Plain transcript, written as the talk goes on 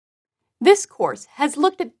This course has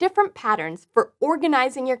looked at different patterns for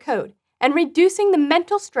organizing your code and reducing the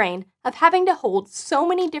mental strain of having to hold so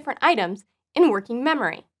many different items in working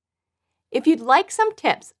memory. If you'd like some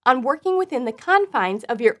tips on working within the confines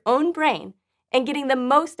of your own brain and getting the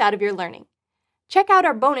most out of your learning, check out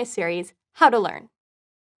our bonus series, How to Learn.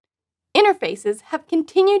 Interfaces have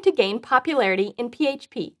continued to gain popularity in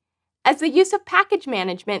PHP as the use of package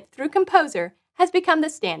management through Composer has become the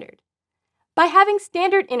standard. By having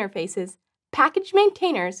standard interfaces, package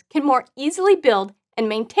maintainers can more easily build and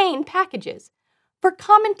maintain packages for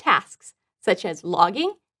common tasks such as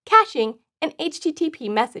logging, caching, and HTTP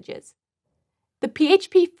messages. The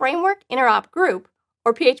PHP Framework Interop Group,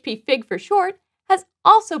 or PHP FIG for short, has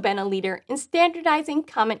also been a leader in standardizing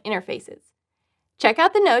common interfaces. Check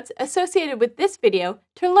out the notes associated with this video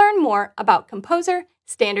to learn more about Composer,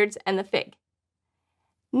 standards, and the FIG.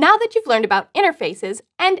 Now that you've learned about interfaces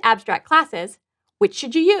and abstract classes, which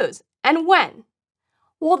should you use and when?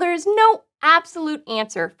 Well, there is no absolute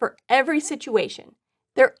answer for every situation.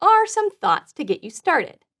 There are some thoughts to get you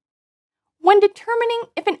started. When determining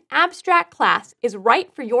if an abstract class is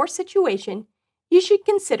right for your situation, you should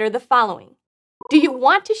consider the following. Do you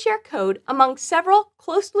want to share code among several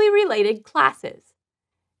closely related classes?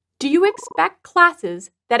 Do you expect classes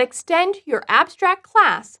that extend your abstract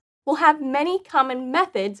class will have many common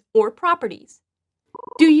methods or properties?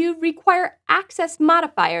 Do you require access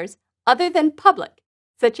modifiers other than public,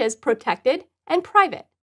 such as protected and private?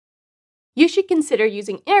 You should consider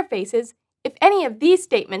using interfaces if any of these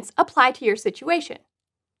statements apply to your situation.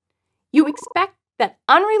 You expect that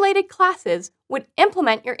unrelated classes would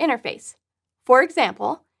implement your interface. For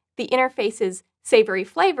example, the interfaces savory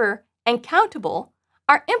flavor and countable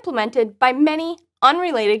are implemented by many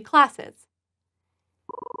unrelated classes.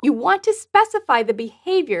 You want to specify the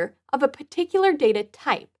behavior of a particular data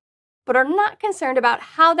type, but are not concerned about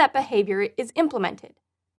how that behavior is implemented.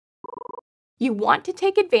 You want to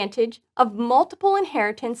take advantage of multiple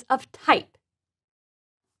inheritance of type.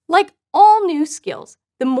 Like all new skills,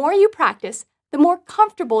 the more you practice, the more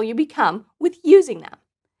comfortable you become with using them.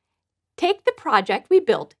 Take the project we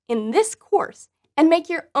built in this course and make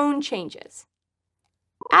your own changes.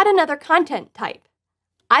 Add another content type.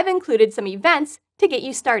 I've included some events to get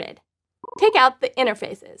you started. Take out the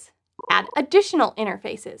interfaces. Add additional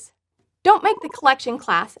interfaces. Don't make the collection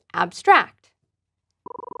class abstract.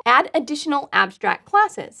 Add additional abstract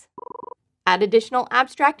classes. Add additional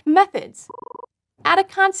abstract methods. Add a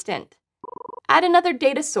constant. Add another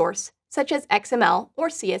data source, such as XML or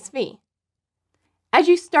CSV. As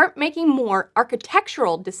you start making more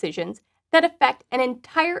architectural decisions that affect an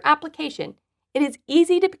entire application, it is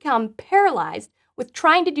easy to become paralyzed with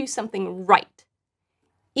trying to do something right.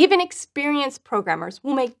 Even experienced programmers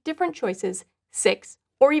will make different choices 6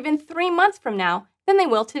 or even 3 months from now than they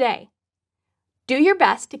will today. Do your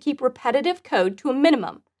best to keep repetitive code to a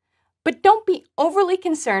minimum, but don't be overly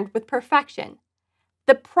concerned with perfection.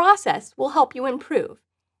 The process will help you improve,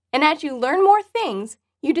 and as you learn more things,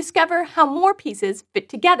 you discover how more pieces fit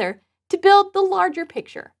together to build the larger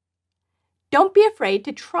picture. Don't be afraid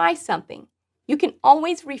to try something. You can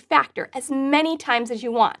always refactor as many times as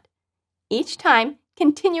you want, each time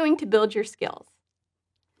continuing to build your skills.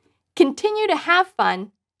 Continue to have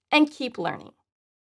fun and keep learning.